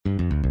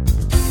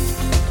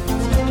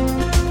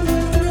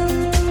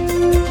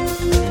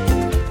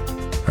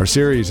Our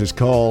series is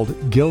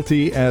called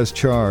Guilty as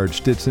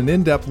Charged. It's an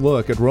in-depth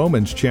look at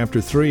Romans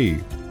chapter 3.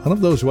 One of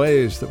those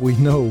ways that we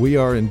know we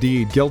are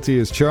indeed guilty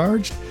as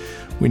charged,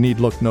 we need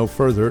look no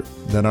further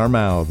than our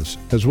mouths,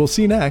 as we'll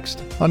see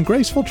next on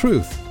Graceful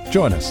Truth.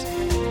 Join us.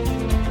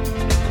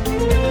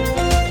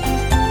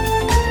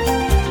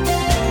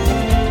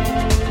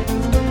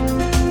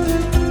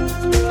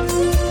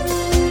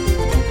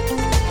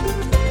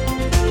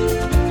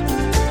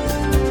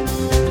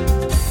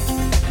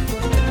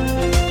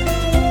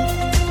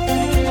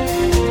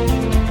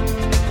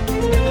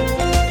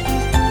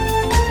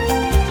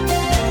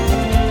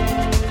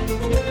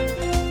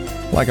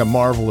 Like a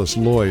marvelous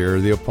lawyer,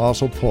 the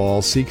Apostle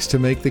Paul seeks to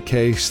make the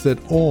case that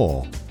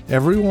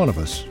every one of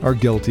us, are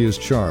guilty as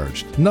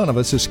charged. None of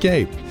us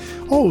escape.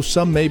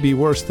 Some may be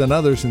worse than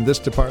others in this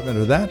department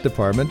or that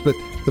department, but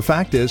the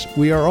fact is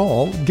we are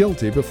all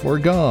guilty before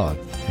God.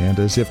 And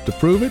as if to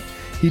prove it,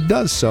 he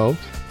does so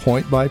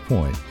point by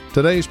point.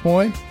 Today's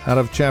point, out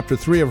of chapter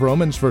 3 of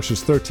Romans,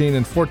 verses 13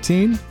 and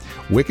 14,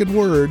 wicked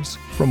words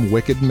from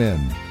wicked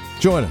men.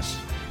 Join us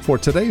for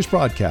today's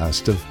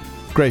broadcast of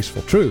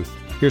Graceful Truth.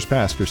 Here's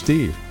Pastor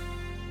Steve.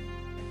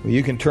 Well,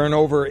 you can turn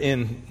over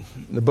in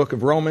the book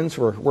of Romans.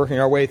 We're working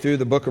our way through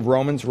the book of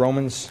Romans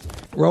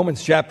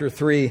chapter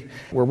 3.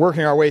 We're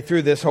working our way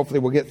through this.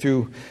 Hopefully we'll get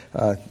through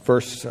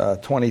verse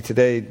 20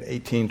 today,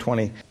 18,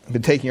 20. We've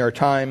been taking our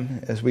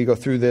time as we go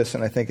through this,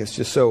 and I think it's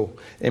just so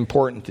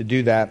important to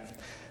do that.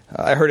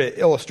 I heard an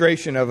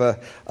illustration of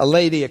a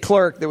lady, a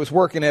clerk, that was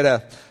working at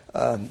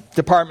a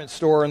department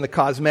store at the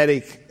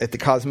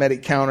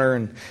cosmetic counter,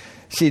 and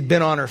she'd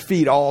been on her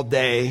feet all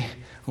day,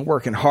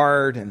 working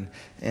hard, and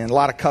a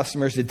lot of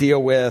customers to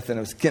deal with, and it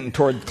was getting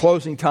toward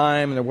closing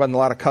time, and there wasn't a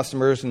lot of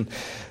customers, and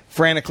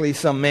frantically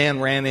some man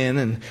ran in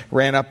and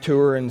ran up to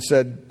her and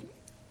said,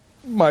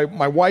 my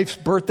wife's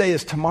birthday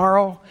is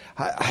tomorrow.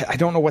 I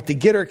don't know what to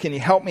get her. Can you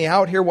help me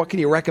out here? What can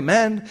you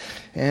recommend?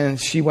 And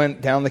she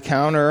went down the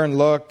counter and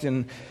looked,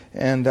 and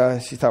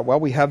she thought, well,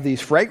 we have these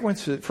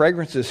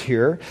fragrances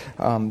here.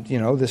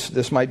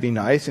 This might be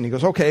nice. And he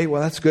goes, okay,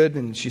 well, that's good.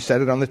 And she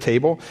set it on the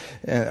table,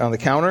 on the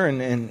counter.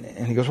 And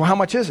he goes, well, how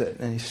much is it?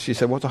 And she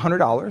said, well, it's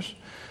 $100.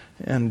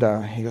 And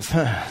he goes,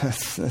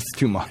 that's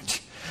too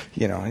much.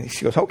 And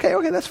she goes, okay,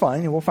 that's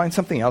fine. We'll find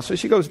something else. So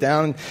she goes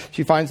down and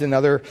she finds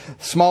another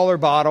smaller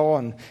bottle,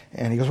 and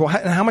he goes, well,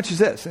 how much is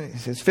this? And he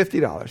says,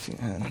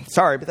 $50.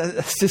 Sorry, but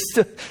that's just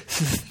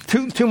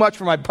too much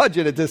for my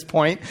budget at this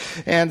point.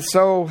 And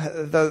so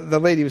the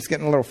lady was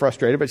getting a little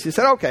frustrated, but she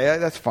said, okay,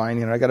 that's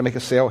fine. I got to make a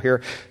sale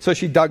here. So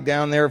she dug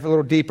down there a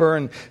little deeper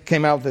and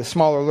came out with a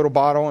smaller little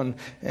bottle.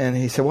 And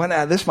he said,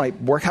 well, this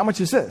might work. How much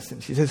is this?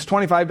 And she says,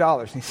 $25.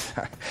 And he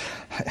said,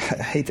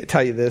 I hate to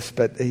tell you this,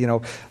 but, do you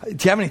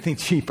have anything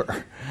cheaper?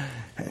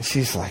 And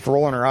she's like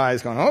rolling her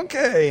eyes going,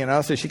 okay,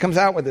 So she comes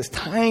out with this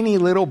tiny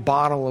little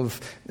bottle of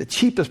the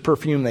cheapest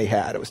perfume they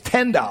had. It was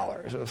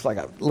 $10. It was like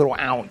a little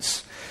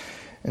ounce.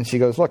 And she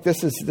goes, look,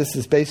 this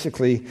is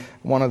basically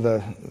one of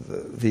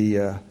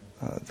the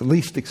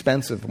least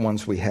expensive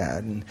ones we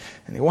had. And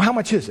he goes, well, how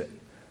much is it?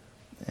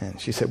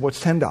 And she said, well,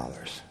 it's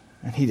 $10.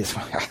 And he just,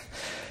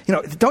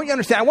 don't you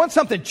understand? I want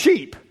something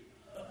cheap.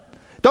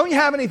 Don't you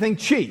have anything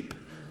cheap?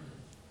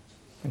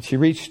 And she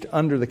reached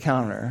under the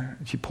counter,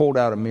 and she pulled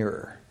out a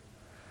mirror.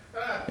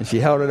 And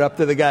she held it up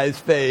to the guy's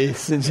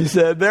face, and she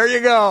said, there you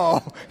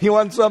go. You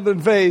want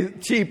something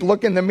cheap,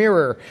 look in the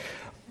mirror.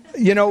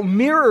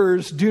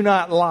 Mirrors do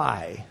not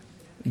lie,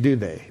 do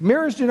they?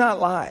 Mirrors do not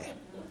lie.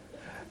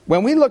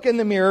 When we look in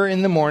the mirror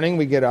in the morning,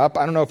 we get up.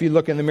 I don't know if you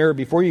look in the mirror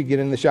before you get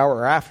in the shower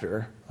or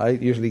after. I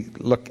usually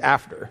look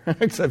after,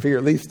 except for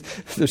at least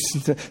there's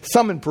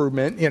some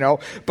improvement,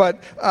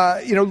 But,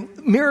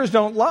 mirrors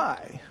don't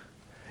lie.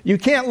 You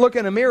can't look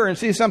in a mirror and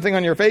see something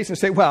on your face and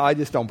say, well, I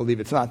just don't believe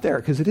it's not there,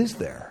 because it is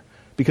there.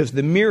 Because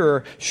the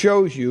mirror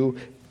shows you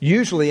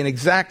usually an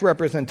exact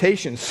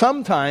representation,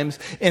 sometimes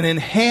an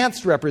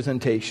enhanced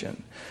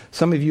representation.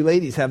 Some of you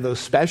ladies have those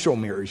special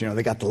mirrors,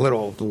 they got the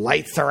little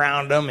lights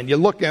around them, and you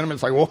look at them and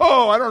it's like,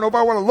 whoa, I don't know if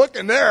I want to look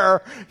in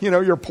there.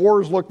 Your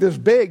pores look this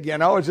big,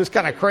 it's just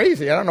kind of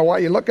crazy. I don't know why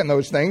you look in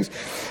those things.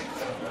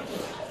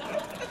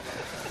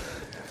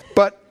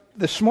 But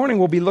this morning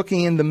we'll be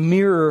looking in the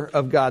mirror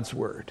of God's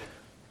Word.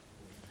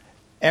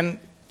 And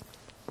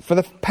for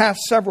the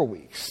past several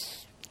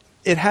weeks,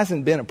 it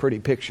hasn't been a pretty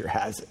picture,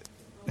 has it?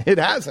 It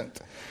hasn't.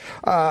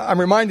 I'm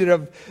reminded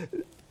of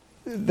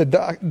the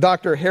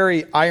Dr.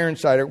 Harry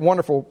Ironside, a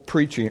wonderful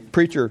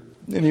preacher,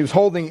 and he was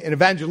holding an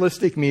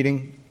evangelistic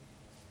meeting.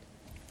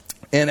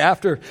 And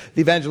after the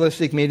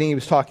evangelistic meeting, he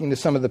was talking to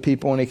some of the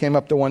people, and he came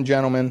up to one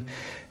gentleman,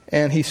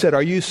 and he said,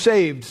 are you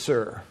saved,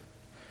 sir?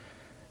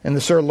 And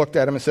the sir looked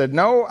at him and said,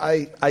 no,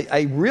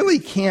 I really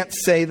can't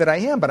say that I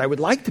am, but I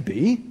would like to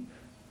be.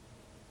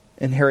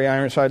 And Harry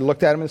Ironside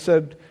looked at him and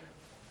said,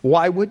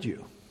 why would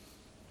you?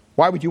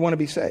 Why would you want to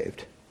be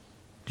saved?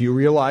 Do you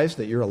realize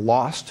that you're a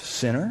lost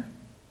sinner?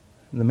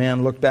 And the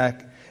man looked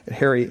back at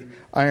Harry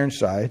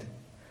Ironside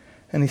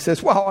and he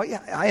says, well,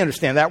 yeah, I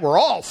understand that. We're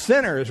all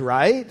sinners,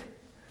 right?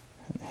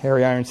 And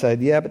Harry Ironside,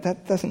 yeah, but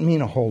that doesn't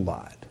mean a whole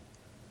lot.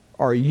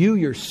 Are you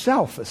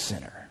yourself a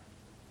sinner?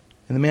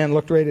 And the man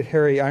looked right at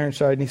Harry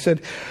Ironside and he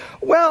said,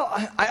 well,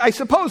 I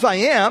suppose I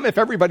am, if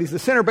everybody's a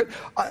sinner, but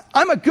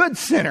I'm a good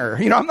sinner.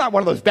 I'm not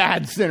one of those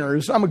bad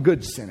sinners. I'm a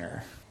good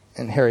sinner.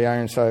 And Harry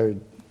Ironside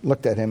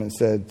looked at him and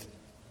said,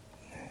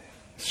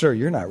 sir,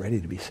 you're not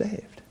ready to be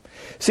saved.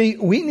 See,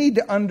 we need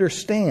to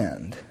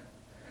understand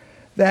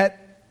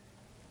that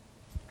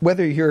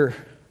whether you're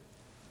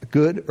a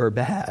good or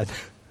bad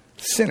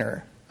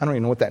sinner, I don't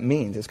even know what that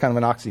means. It's kind of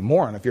an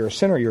oxymoron. If you're a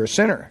sinner, you're a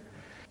sinner.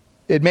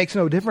 It makes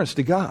no difference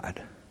to God.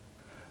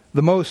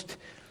 The most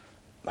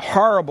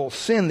horrible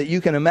sin that you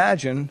can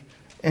imagine,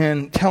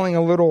 and telling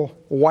a little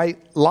white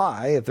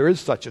lie, if there is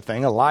such a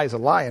thing, a lie is a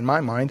lie in my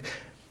mind,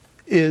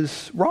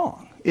 is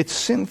wrong. It's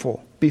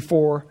sinful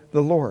before the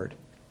Lord.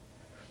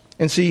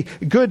 And see,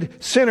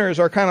 good sinners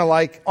are kind of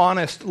like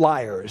honest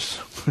liars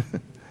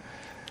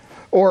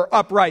or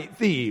upright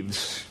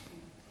thieves.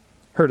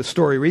 Heard a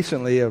story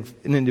recently of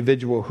an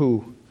individual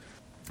who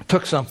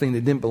took something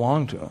that didn't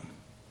belong to him.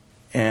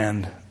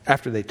 And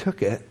after they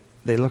took it,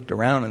 they looked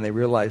around and they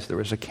realized there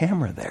was a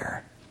camera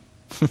there.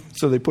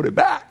 So they put it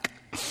back.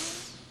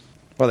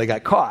 Well, they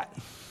got caught.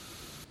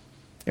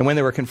 And when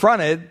they were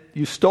confronted,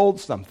 you stole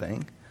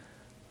something.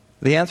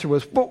 The answer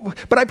was, well,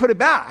 but I put it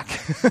back.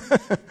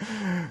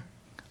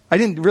 I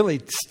didn't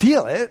really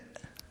steal it.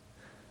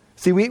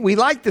 See, we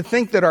like to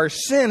think that our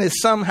sin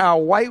is somehow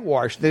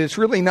whitewashed, that it's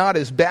really not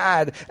as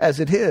bad as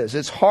it is.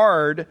 It's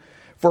hard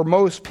for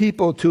most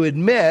people to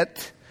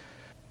admit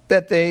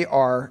that they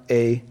are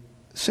a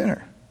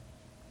sinner.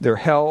 They're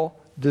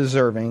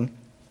hell-deserving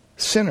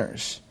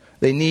sinners.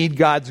 They need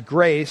God's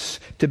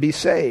grace to be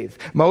saved.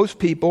 Most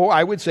people,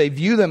 I would say,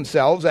 view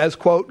themselves as,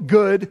 quote,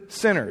 good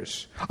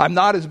sinners. I'm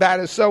not as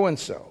bad as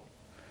so-and-so.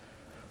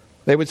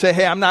 They would say,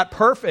 hey, I'm not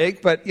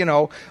perfect, but,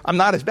 I'm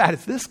not as bad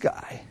as this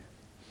guy.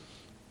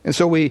 And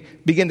so we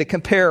begin to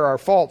compare our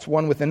faults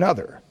one with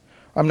another.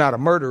 I'm not a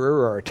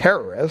murderer or a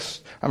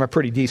terrorist. I'm a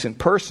pretty decent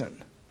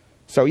person.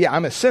 So, yeah,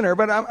 I'm a sinner,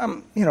 but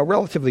I'm a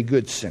relatively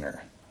good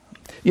sinner.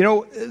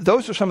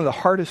 Those are some of the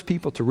hardest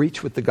people to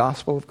reach with the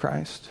gospel of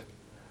Christ.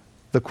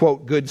 The,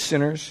 quote, good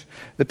sinners.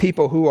 The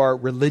people who are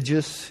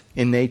religious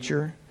in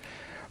nature.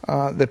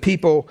 The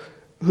people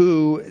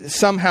who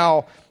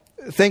somehow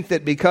think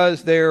that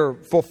because they're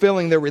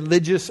fulfilling their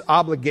religious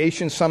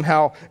obligations,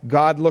 somehow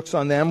God looks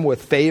on them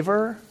with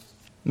favor.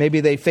 Maybe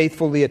they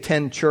faithfully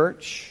attend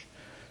church.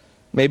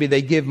 Maybe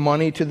they give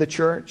money to the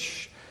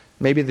church.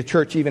 Maybe the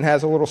church even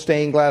has a little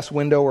stained glass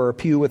window or a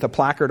pew with a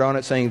placard on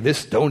it saying,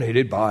 this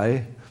donated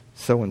by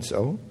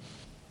so-and-so.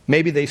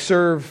 Maybe they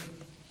serve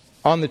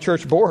on the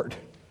church board.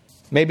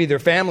 Maybe their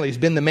family's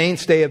been the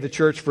mainstay of the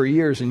church for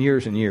years and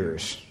years and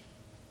years.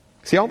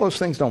 See, all those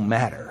things don't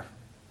matter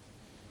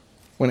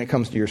when it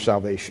comes to your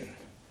salvation.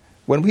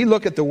 When we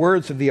look at the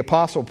words of the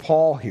Apostle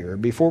Paul here,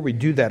 before we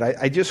do that,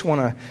 I just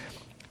want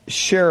to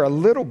share a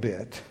little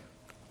bit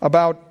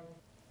about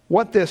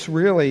what this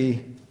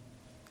really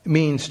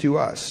means to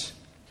us.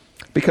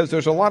 Because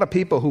there's a lot of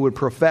people who would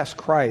profess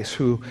Christ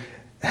who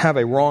have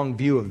a wrong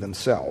view of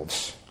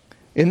themselves.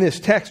 In this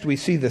text, we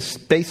see this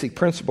basic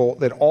principle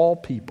that all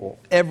people,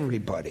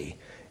 everybody,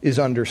 is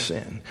under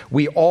sin.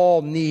 We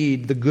all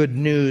need the good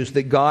news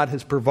that God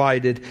has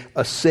provided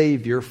a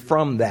Savior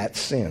from that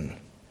sin.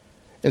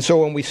 And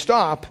so when we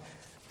stop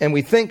and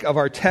we think of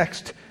our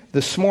text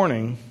this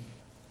morning,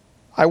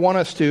 I want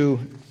us to,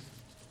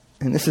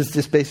 and this is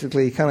just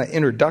basically kind of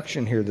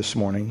introduction here this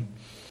morning.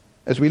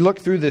 As we look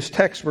through this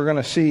text, we're going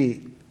to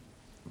see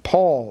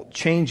Paul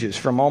changes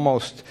from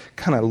almost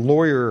kind of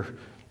lawyer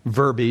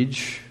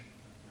verbiage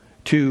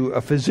to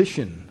a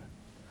physician.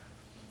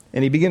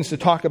 And he begins to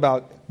talk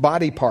about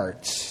body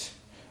parts,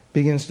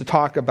 begins to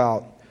talk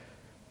about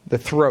the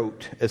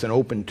throat as an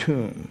open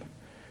tomb.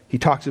 He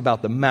talks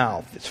about the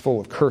mouth that's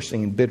full of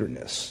cursing and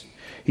bitterness.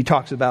 He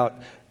talks about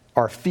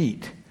our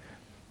feet,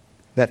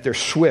 that they're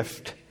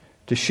swift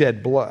to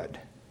shed blood.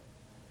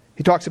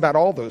 He talks about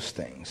all those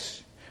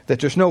things,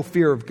 that there's no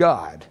fear of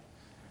God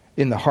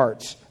in the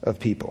hearts of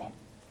people.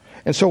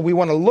 And so we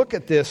want to look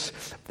at this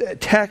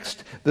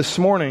text this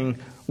morning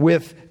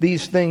with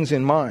these things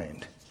in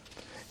mind.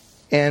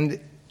 And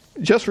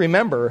just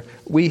remember,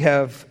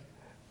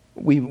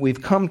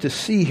 we've come to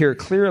see here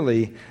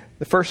clearly,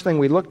 the first thing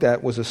we looked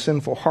at was a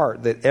sinful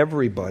heart that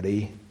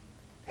everybody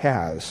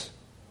has.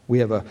 We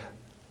have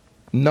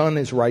none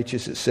is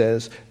righteous, it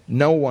says.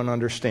 No one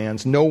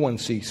understands. No one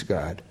seeks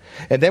God.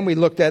 And then we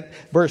looked at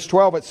verse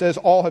 12. It says,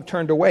 all have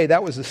turned away.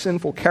 That was the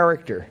sinful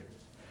character.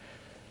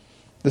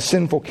 The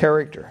sinful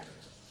character.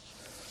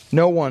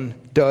 No one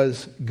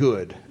does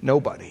good.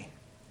 Nobody.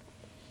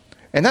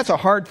 And that's a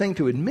hard thing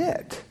to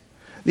admit.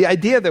 The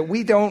idea that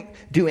we don't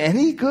do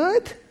any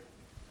good?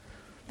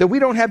 That we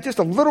don't have just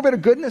a little bit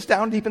of goodness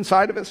down deep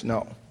inside of us?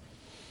 No.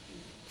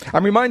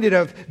 I'm reminded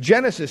of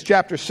Genesis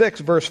chapter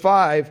 6, verse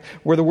 5,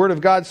 where the Word of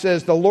God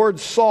says, the Lord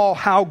saw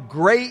how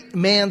great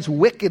man's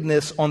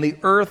wickedness on the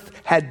earth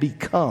had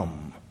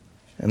become.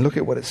 And look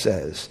at what it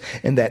says.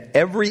 And that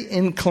every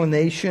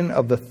inclination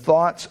of the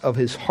thoughts of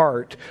his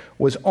heart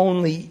was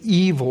only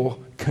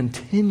evil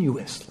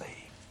continuously.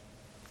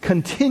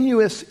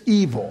 Continuous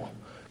evil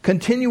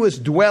Continuous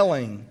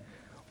dwelling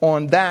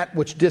on that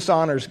which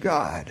dishonors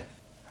God.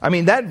 I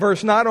mean, that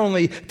verse not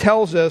only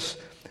tells us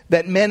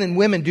that men and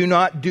women do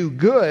not do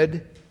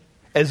good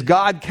as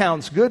God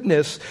counts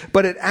goodness,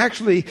 but it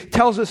actually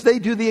tells us they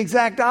do the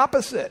exact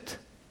opposite.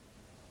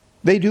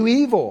 They do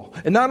evil.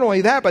 And not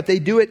only that, but they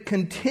do it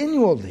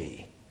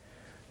continually.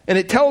 And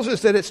it tells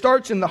us that it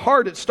starts in the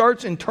heart. It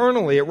starts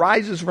internally. It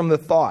rises from the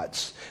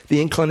thoughts,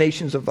 the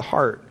inclinations of the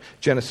heart,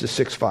 Genesis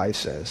 6:5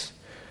 says.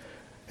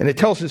 And it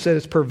tells us that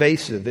it's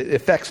pervasive. It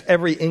affects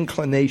every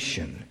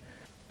inclination,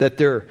 that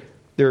their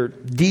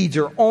deeds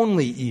are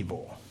only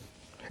evil.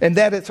 And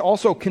that it's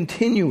also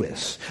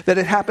continuous, that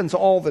it happens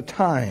all the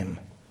time.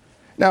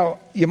 Now,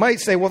 you might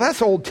say, well,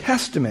 that's Old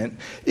Testament.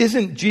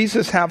 Isn't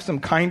Jesus have some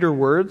kinder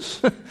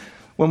words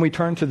when we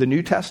turn to the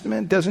New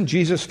Testament? Doesn't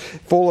Jesus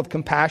full of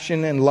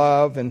compassion and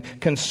love and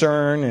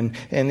concern,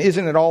 and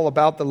isn't it all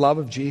about the love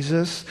of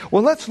Jesus?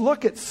 Well, let's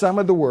look at some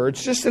of the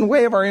words, just in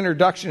way of our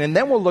introduction, and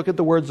then we'll look at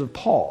the words of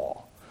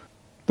Paul,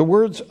 the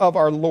words of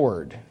our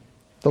Lord,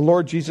 the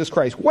Lord Jesus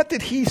Christ. What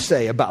did he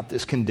say about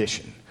this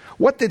condition?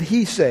 What did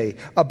he say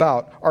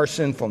about our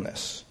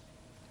sinfulness?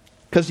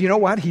 Because you know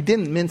what? He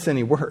didn't mince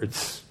any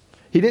words.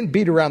 He didn't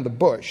beat around the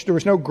bush. There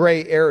was no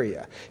gray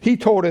area. He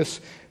told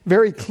us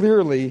very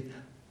clearly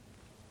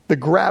the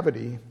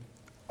gravity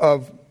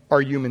of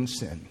our human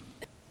sin.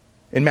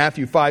 In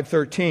Matthew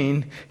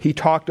 5:13, he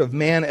talked of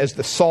man as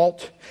the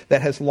salt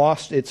that has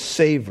lost its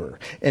savor.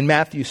 In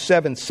Matthew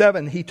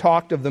 7:7, he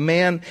talked of the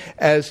man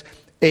as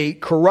a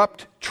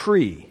corrupt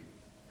tree,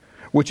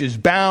 which is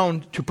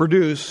bound to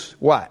produce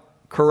what?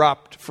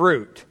 Corrupt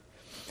fruit.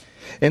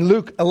 In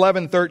Luke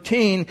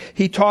 11:13,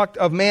 he talked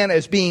of man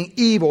as being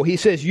evil. He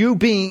says, you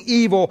being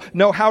evil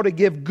know how to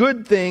give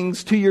good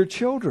things to your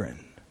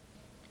children.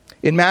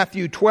 In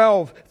Matthew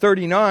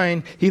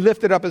 12:39, he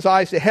lifted up his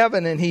eyes to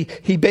heaven and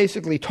he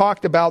basically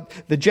talked about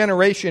the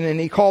generation, and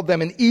he called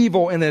them an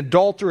evil and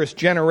adulterous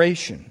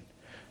generation.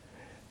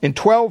 In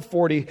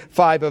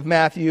 12:45 of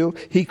Matthew,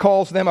 he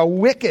calls them a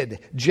wicked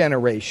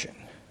generation.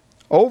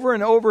 Over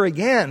and over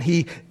again,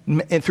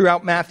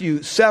 throughout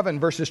Matthew 7,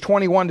 verses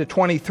 21 to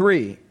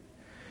 23,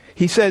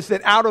 he says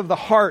that out of the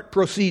heart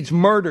proceeds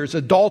murders,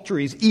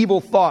 adulteries, evil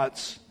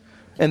thoughts,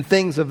 and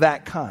things of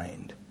that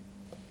kind.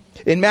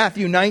 In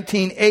Matthew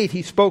 19:8,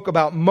 he spoke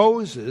about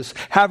Moses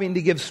having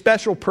to give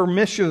special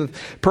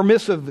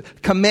permissive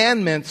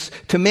commandments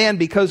to man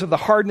because of the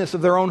hardness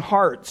of their own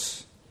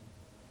hearts.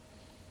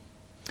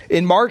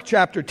 In Mark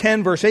chapter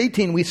 10, verse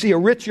 18, we see a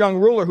rich young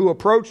ruler who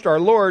approached our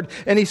Lord,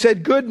 and he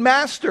said, good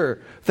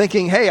master,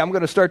 thinking, hey, I'm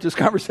going to start this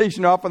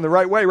conversation off in the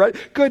right way, right?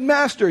 Good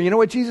master. You know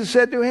what Jesus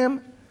said to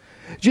him?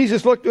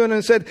 Jesus looked to him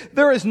and said,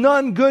 there is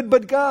none good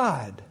but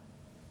God.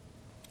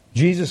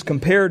 Jesus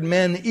compared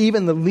men,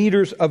 even the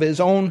leaders of his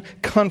own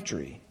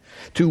country,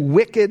 to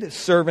wicked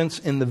servants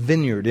in the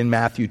vineyard in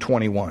Matthew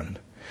 21.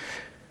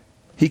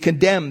 He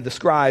condemned the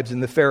scribes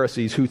and the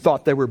Pharisees who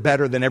thought they were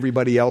better than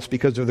everybody else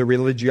because of their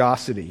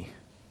religiosity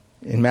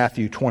in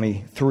Matthew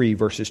 23,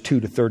 verses 2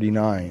 to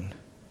 39.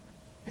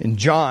 In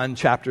John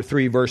chapter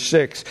 3, verse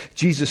 6,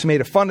 Jesus made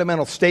a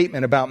fundamental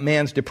statement about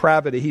man's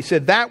depravity. He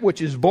said, that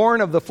which is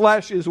born of the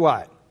flesh is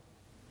what?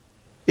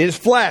 Is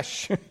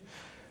flesh.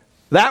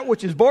 That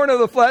which is born of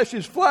the flesh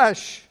is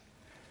flesh.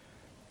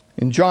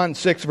 In John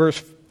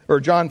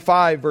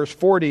 5, verse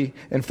 40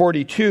 and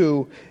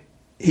 42,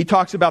 he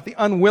talks about the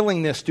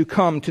unwillingness to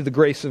come to the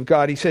grace of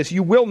God. He says,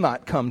 you will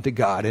not come to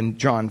God in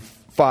John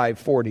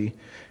 5:40.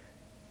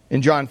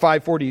 In John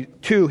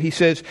 5:42, he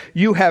says,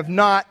 you have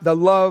not the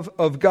love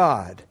of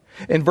God.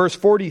 In verse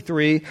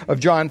 43 of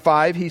John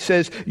 5, he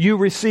says, you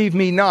receive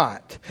me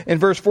not. In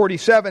verse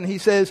 47, he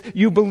says,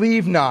 you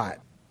believe not.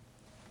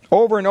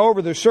 Over and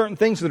over, there's certain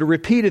things that are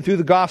repeated through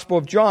the Gospel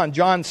of John.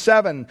 John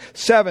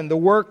 7:7,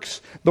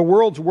 the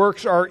world's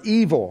works are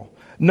evil.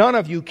 None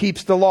of you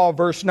keeps the law,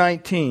 verse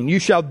 19. You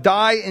shall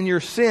die in your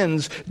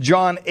sins,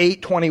 John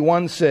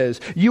 8:21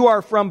 says. You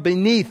are from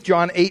beneath,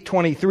 John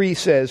 8:23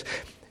 says.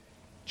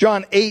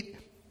 John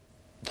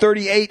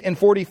 8:38 and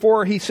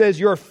 44, he says,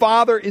 your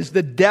father is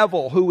the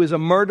devil, who is a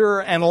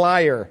murderer and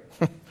liar.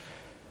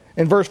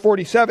 In verse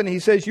 47, he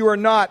says, you are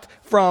not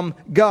from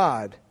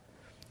God.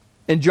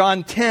 In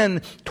John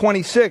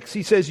 10:26,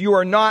 he says, you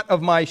are not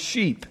of my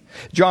sheep.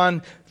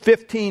 John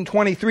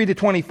 15:23 to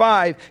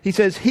 25, he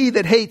says, he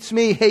that hates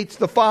me hates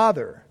the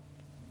Father.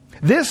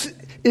 This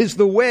is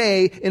the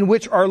way in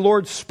which our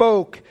Lord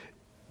spoke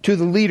to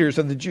the leaders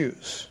of the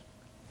Jews.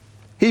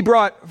 He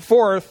brought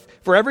forth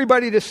for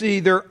everybody to see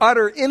their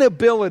utter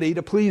inability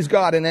to please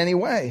God in any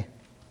way.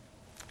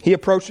 He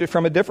approached it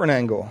from a different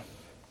angle.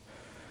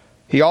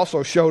 He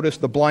also showed us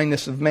the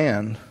blindness of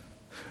man.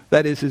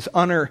 That is, his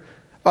utter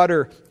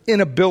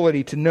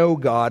inability to know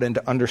God and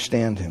to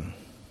understand Him.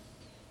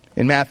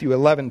 In Matthew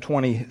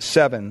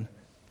 11:27,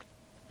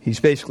 he's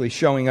basically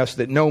showing us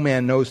that no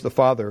man knows the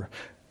Father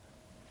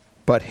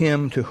but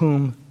him to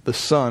whom the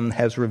Son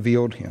has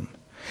revealed him.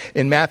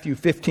 In Matthew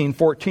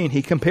 15:14,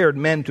 he compared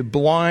men to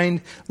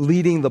blind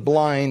leading the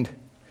blind.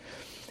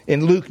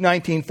 In Luke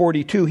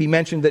 19:42, he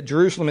mentioned that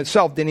Jerusalem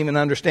itself didn't even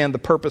understand the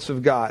purpose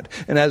of God.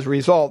 And as a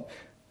result,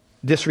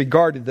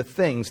 disregarded the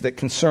things that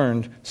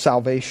concerned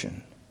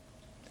salvation.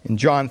 In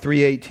John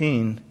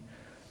 3:18,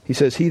 he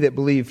says, "He that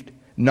believed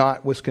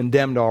not was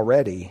condemned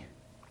already,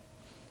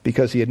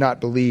 because he had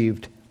not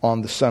believed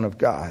on the Son of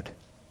God."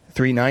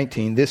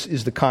 3:19, "This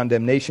is the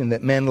condemnation,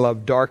 that men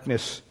love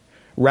darkness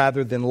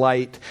rather than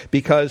light,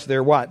 because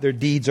their what? Their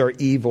deeds are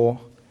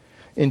evil."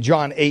 In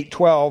John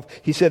 8:12,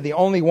 he said, "The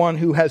only one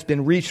who has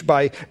been reached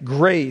by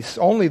grace,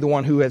 only the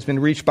one who has been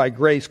reached by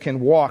grace can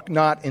walk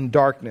not in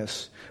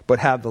darkness, but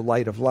have the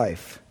light of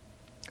life."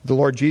 The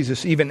Lord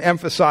Jesus even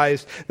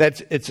emphasized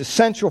that it's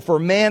essential for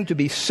man to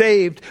be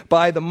saved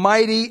by the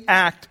mighty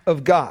act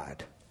of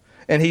God.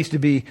 And he's to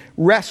be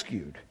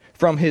rescued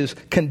from his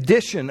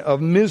condition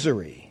of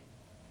misery.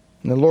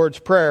 In the Lord's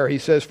Prayer, he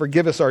says,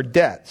 "Forgive us our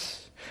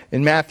debts."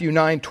 In Matthew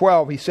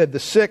 9:12, he said, "The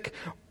sick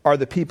are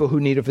the people who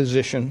need a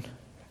physician."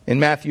 In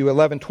Matthew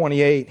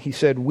 11:28, he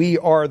said, "We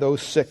are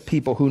those sick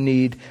people who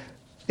need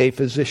a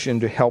physician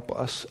to help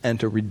us and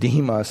to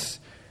redeem us."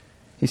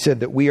 He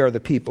said that we are the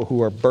people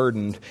who are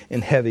burdened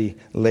and heavy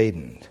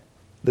laden.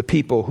 The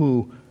people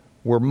who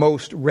were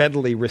most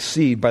readily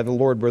received by the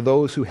Lord were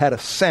those who had a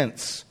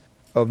sense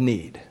of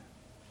need,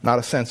 not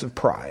a sense of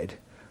pride,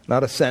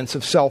 not a sense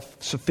of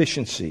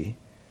self-sufficiency.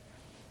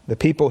 The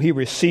people he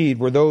received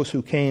were those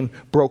who came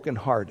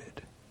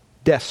brokenhearted,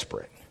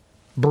 desperate,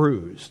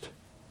 bruised,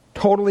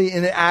 totally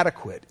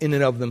inadequate in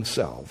and of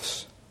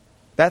themselves.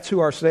 That's who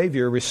our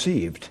Savior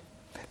received.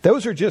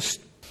 Those are just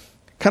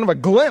kind of a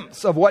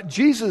glimpse of what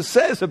Jesus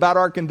says about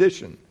our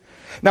condition.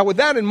 Now, with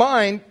that in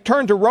mind,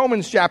 turn to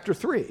Romans chapter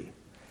 3.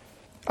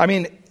 I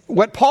mean,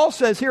 what Paul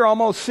says here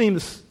almost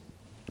seems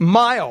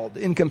mild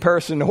in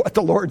comparison to what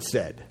the Lord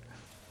said.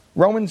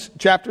 Romans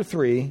chapter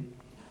 3,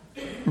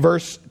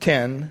 verse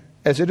 10,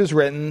 "As it is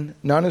written,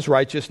 none is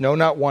righteous, no,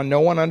 not one. No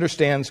one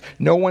understands.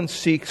 No one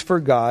seeks for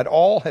God.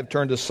 All have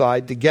turned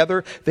aside.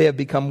 Together they have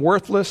become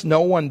worthless.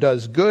 No one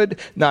does good,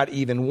 not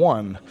even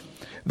one.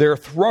 Their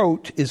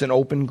throat is an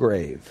open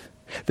grave.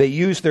 They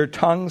use their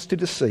tongues to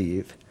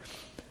deceive.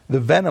 The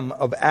venom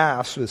of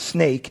asp, the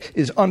snake,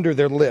 is under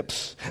their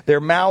lips. Their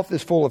mouth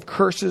is full of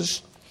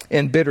curses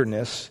and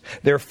bitterness.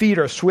 Their feet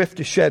are swift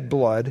to shed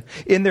blood.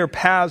 In their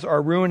paths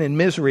are ruin and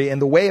misery, and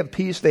the way of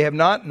peace they have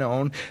not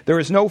known. There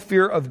is no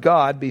fear of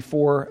God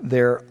before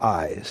their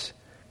eyes."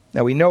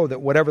 Now we know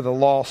that whatever the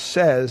law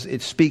says,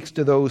 it speaks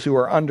to those who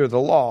are under the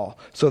law,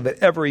 so that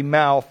every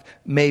mouth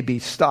may be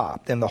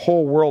stopped, and the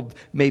whole world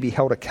may be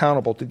held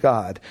accountable to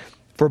God.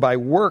 For by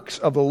works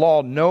of the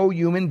law, no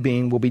human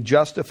being will be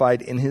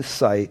justified in his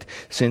sight,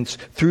 since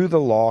through the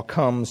law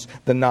comes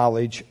the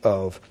knowledge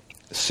of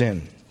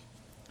sin.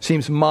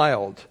 Seems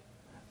mild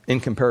in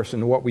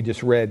comparison to what we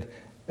just read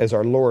as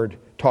our Lord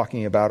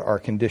talking about our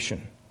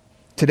condition.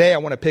 Today I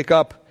want to pick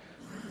up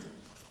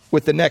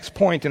with the next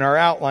point in our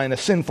outline, a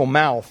sinful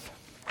mouth.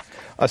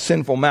 A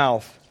sinful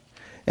mouth.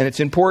 And it's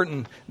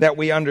important that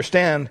we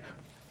understand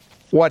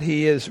what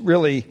he is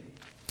really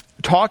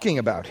talking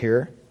about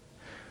here.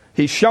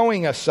 He's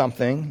showing us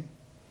something.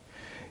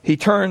 He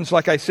turns,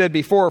 like I said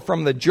before,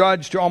 from the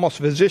judge to almost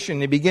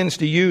physician. He begins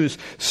to use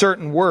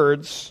certain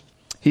words.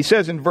 He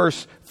says in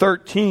verse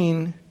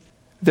 13,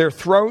 "Their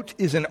throat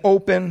is an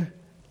open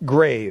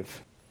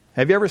grave."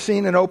 Have you ever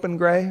seen an open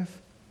grave?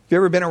 Have you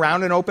ever been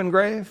around an open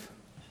grave?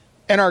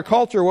 In our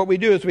culture, what we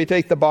do is we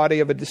take the body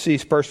of a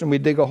deceased person, we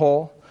dig a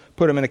hole,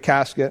 put them in a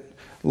casket,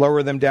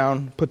 lower them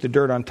down, put the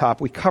dirt on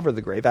top. We cover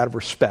the grave out of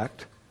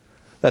respect.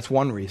 That's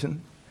one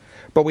reason.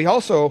 But we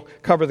also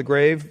cover the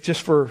grave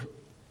just for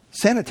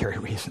sanitary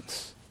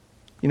reasons.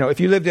 You know, if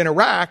you lived in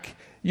Iraq,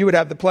 you would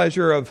have the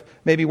pleasure of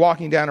maybe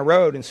walking down a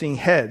road and seeing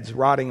heads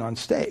rotting on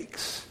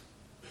stakes,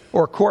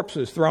 or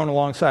corpses thrown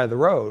alongside of the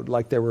road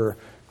like they were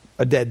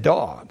a dead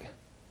dog.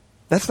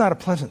 That's not a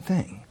pleasant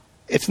thing.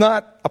 It's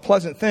not a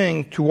pleasant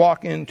thing to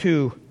walk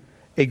into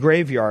a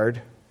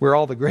graveyard where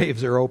all the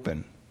graves are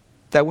open.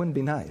 That wouldn't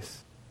be nice.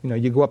 You know,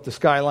 you go up the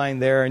skyline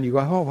there and you go,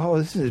 oh,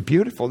 this is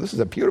beautiful. This is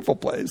a beautiful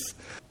place.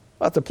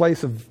 Well, it's a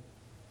place of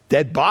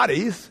dead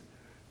bodies,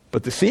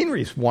 but the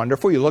scenery's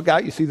wonderful. You look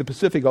out, you see the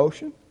Pacific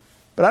Ocean.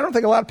 But I don't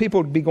think a lot of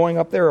people would be going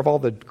up there if all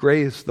the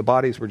graves, the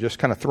bodies were just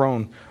kind of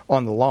thrown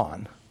on the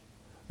lawn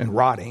and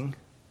rotting.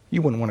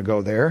 You wouldn't want to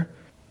go there.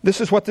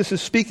 This is what this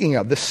is speaking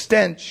of, the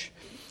stench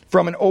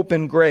from an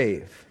open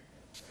grave.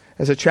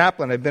 As a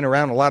chaplain, I've been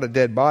around a lot of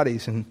dead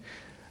bodies, and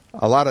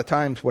a lot of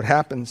times what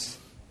happens,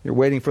 you're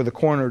waiting for the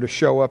coroner to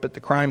show up at the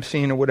crime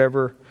scene or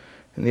whatever,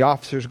 and the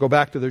officers go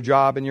back to their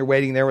job, and you're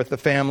waiting there with the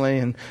family,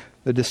 and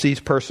the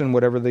deceased person,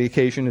 whatever the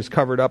occasion, is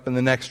covered up in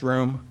the next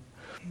room.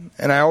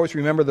 And I always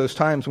remember those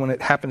times when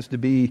it happens to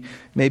be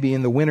maybe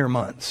in the winter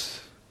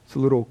months. It's a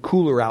little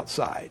cooler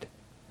outside.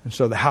 And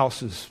so the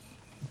house is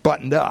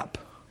buttoned up.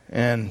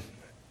 And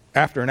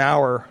after an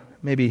hour,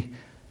 maybe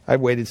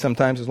I've waited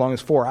sometimes as long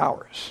as 4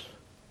 hours.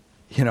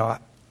 You know,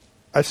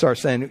 I start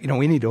saying,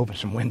 we need to open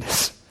some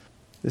windows.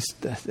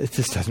 It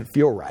just doesn't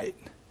feel right.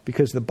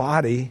 Because the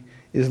body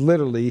is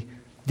literally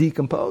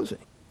decomposing.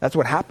 That's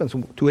what happens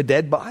to a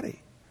dead body.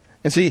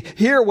 And see,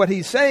 here what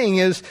he's saying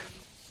is,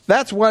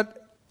 that's what,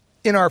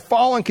 in our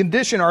fallen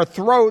condition, our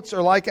throats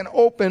are like an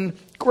open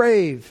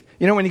grave.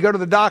 You know, when you go to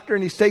the doctor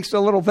and he takes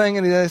the little thing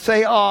and they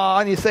say,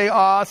 and you say,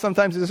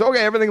 sometimes he says, okay,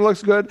 everything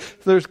looks good.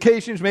 If there's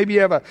occasions, maybe you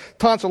have a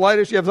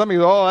tonsillitis, you have something,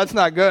 that's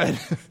not good.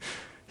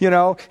 You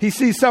know, he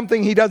sees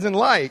something he doesn't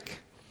like.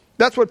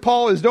 That's what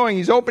Paul is doing.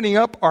 He's opening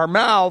up our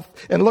mouth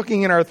and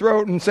looking in our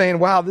throat and saying,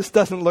 wow, this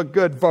doesn't look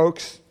good,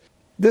 folks.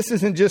 This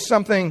isn't just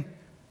something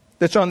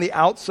that's on the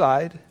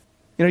outside.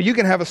 You know, you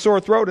can have a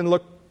sore throat and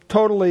look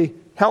totally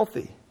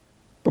healthy.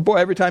 But boy,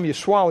 every time you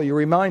swallow, you're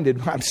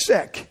reminded, I'm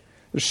sick.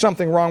 There's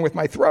something wrong with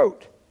my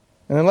throat.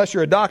 And unless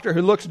you're a doctor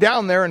who looks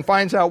down there and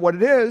finds out what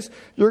it is,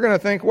 you're going to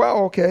think, well,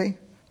 okay.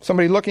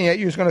 Somebody looking at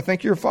you is going to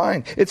think you're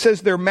fine. It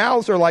says their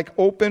mouths are like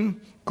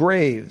open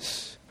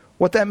graves.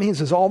 What that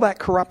means is all that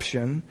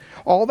corruption,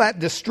 all that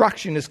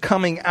destruction is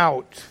coming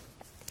out.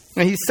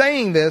 And he's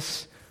saying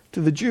this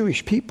to the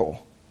Jewish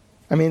people.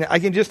 I mean, I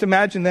can just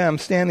imagine them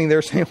standing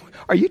there saying,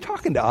 are you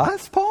talking to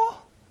us,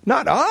 Paul?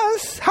 Not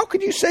us? How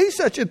could you say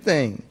such a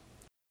thing?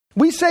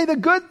 We say the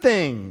good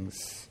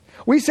things.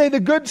 We say the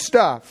good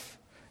stuff.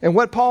 And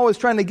what Paul is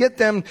trying to get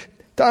them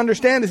to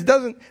understand is it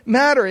doesn't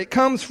matter. It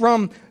comes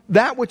from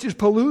that which is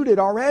polluted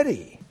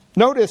already.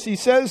 Notice he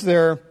says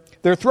there,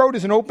 their throat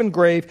is an open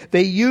grave.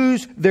 They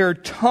use their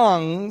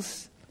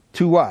tongues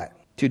to what?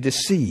 To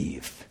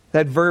deceive.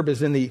 That verb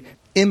is in the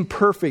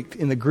imperfect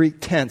in the Greek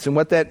tense. And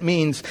what that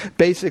means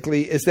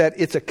basically is that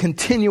it's a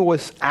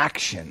continuous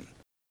action.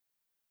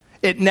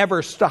 It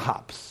never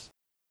stops.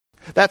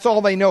 That's all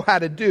they know how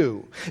to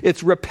do.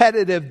 It's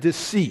repetitive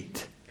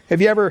deceit.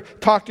 Have you ever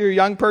talked to a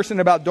young person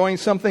about doing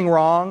something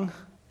wrong?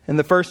 And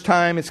the first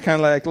time it's kind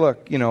of like,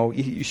 look,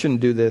 you shouldn't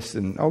do this.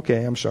 And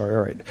okay, I'm sorry.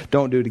 All right.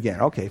 Don't do it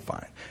again. Okay,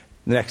 fine.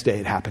 The next day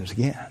it happens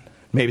again.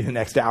 Maybe the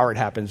next hour it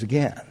happens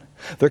again.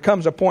 There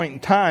comes a point in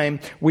time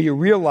where you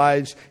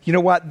realize, you know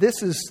what?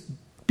 This is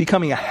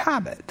becoming a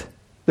habit.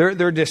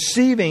 They're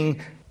deceiving.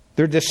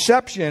 Their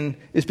deception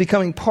is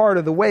becoming part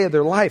of the way of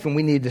their life, and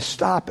we need to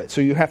stop it.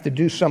 So you have to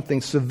do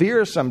something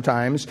severe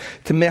sometimes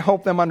to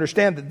help them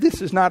understand that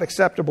this is not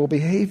acceptable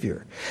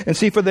behavior. And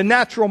see, for the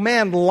natural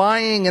man,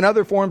 lying and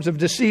other forms of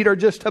deceit are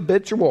just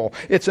habitual.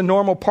 It's a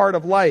normal part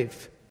of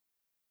life.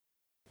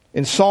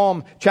 In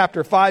Psalm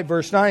chapter 5,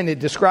 verse 9, it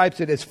describes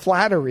it as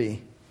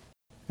flattery.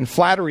 And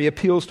flattery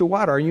appeals to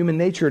what? Our human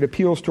nature. It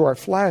appeals to our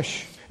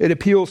flesh. It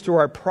appeals to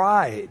our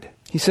pride.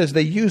 He says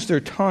they use their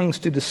tongues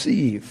to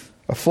deceive.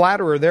 A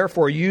flatterer,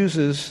 therefore,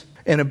 uses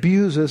and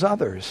abuses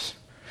others.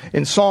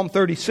 In Psalm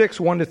 36,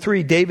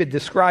 1-3, David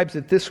describes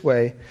it this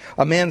way.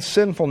 A man's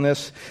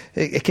sinfulness,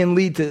 it can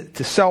lead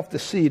to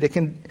self-deceit. It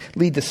can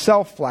lead to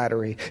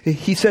self-flattery.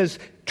 He says,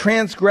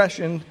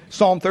 transgression,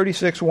 Psalm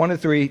 36,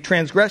 1-3,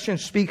 transgression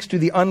speaks to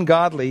the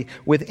ungodly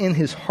within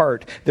his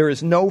heart. There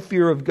is no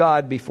fear of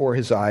God before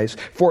his eyes,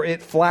 for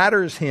it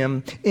flatters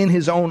him in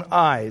his own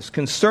eyes.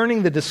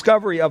 Concerning the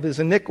discovery of his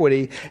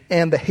iniquity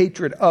and the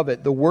hatred of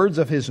it, the words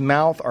of his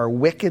mouth are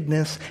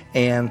wickedness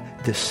and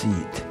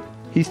deceit.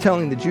 He's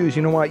telling the Jews,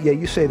 you know what? Yeah,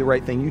 you say the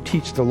right thing. You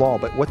teach the law,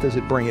 but what does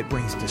it bring? It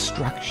brings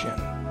destruction.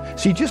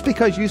 See, just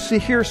because you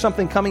hear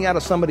something coming out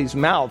of somebody's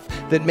mouth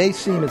that may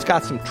seem it's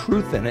got some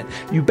truth in it,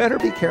 you better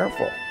be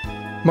careful.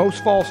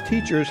 Most false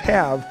teachers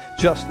have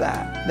just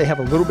that. They have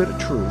a little bit of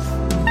truth.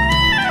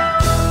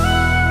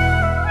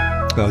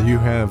 Well, you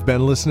have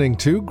been listening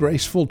to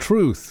Graceful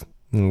Truth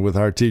with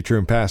our teacher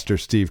and pastor,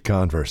 Steve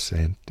Converse.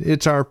 And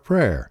it's our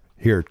prayer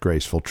here at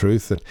Graceful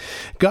Truth that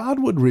God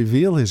would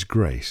reveal His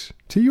grace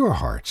to your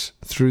hearts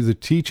through the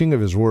teaching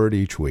of His Word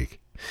each week.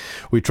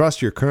 We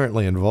trust you're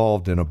currently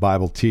involved in a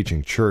Bible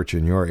teaching church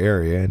in your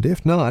area, and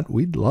if not,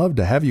 we'd love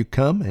to have you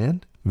come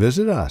and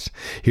visit us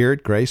here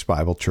at Grace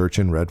Bible Church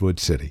in Redwood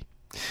City.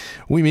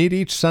 We meet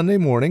each Sunday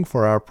morning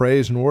for our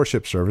praise and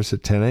worship service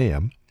at 10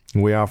 a.m.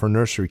 We offer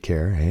nursery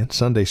care and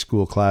Sunday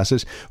school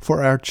classes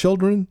for our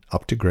children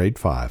up to grade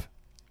 5.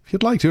 If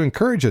you'd like to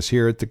encourage us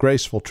here at the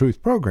Graceful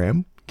Truth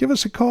program, give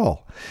us a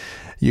call.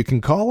 You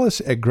can call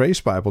us at Grace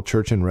Bible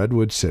Church in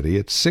Redwood City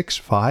at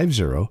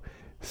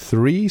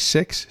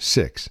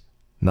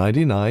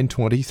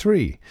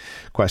 650-366-9923.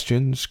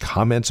 Questions,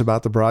 comments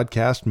about the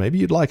broadcast, maybe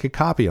you'd like a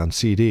copy on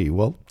CD.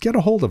 Well, get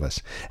a hold of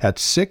us at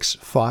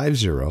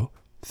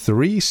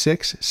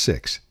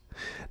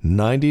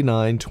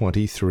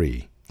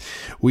 650-366-9923.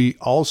 We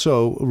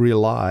also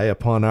rely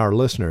upon our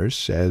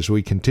listeners as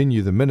we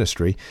continue the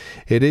ministry.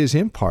 It is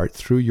in part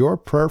through your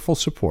prayerful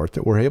support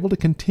that we're able to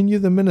continue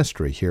the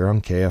ministry here on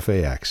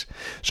KFAX.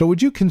 So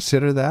would you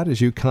consider that as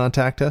you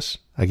contact us?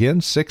 Again,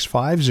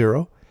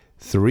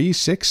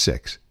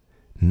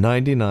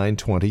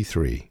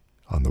 650-366-9923.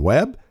 On the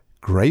web,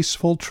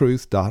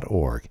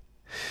 gracefultruth.org.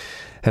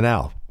 And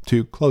now,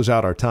 to close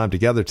out our time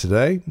together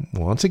today,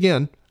 once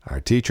again, our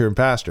teacher and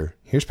pastor,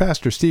 here's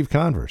Pastor Steve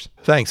Converse.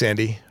 Thanks,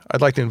 Andy. I'd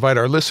like to invite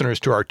our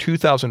listeners to our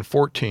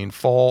 2014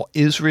 Fall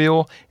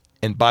Israel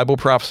and Bible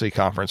Prophecy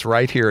Conference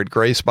right here at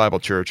Grace Bible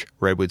Church,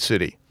 Redwood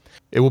City.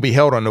 It will be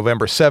held on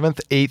November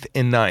 7th, 8th,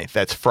 and 9th.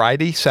 That's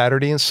Friday,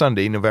 Saturday, and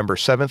Sunday, November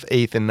 7th,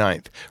 8th, and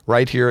 9th,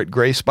 right here at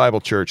Grace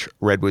Bible Church,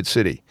 Redwood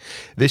City.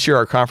 This year,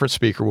 our conference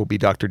speaker will be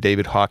Dr.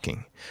 David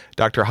Hocking.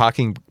 Dr.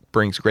 Hocking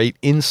brings great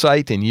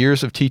insight and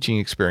years of teaching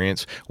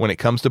experience when it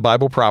comes to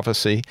Bible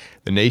prophecy,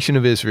 the nation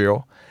of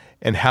Israel,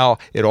 and how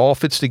it all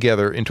fits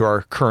together into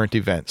our current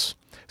events.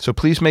 So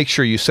please make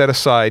sure you set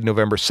aside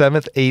November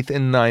 7th, 8th,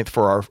 and 9th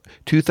for our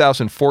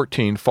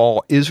 2014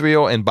 Fall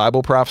Israel and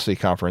Bible Prophecy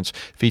Conference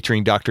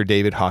featuring Dr.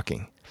 David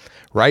Hocking,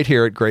 right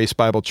here at Grace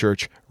Bible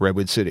Church,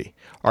 Redwood City.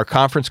 Our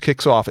conference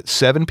kicks off at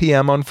 7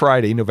 p.m. on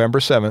Friday, November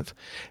 7th.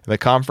 The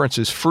conference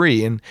is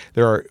free, and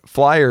there are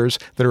flyers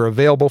that are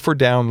available for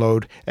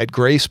download at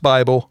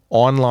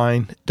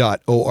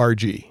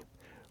gracebibleonline.org.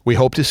 We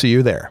hope to see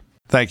you there.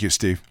 Thank you,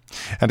 Steve.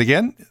 And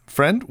again,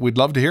 friend, we'd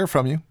love to hear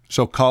from you.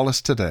 So call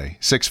us today,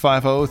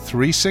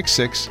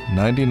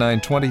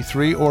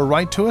 650-366-9923, or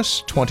write to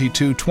us,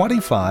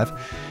 2225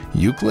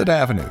 Euclid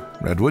Avenue,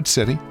 Redwood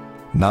City,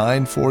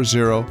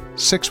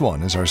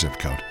 94061 is our zip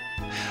code.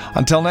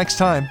 Until next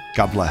time,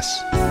 God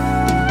bless.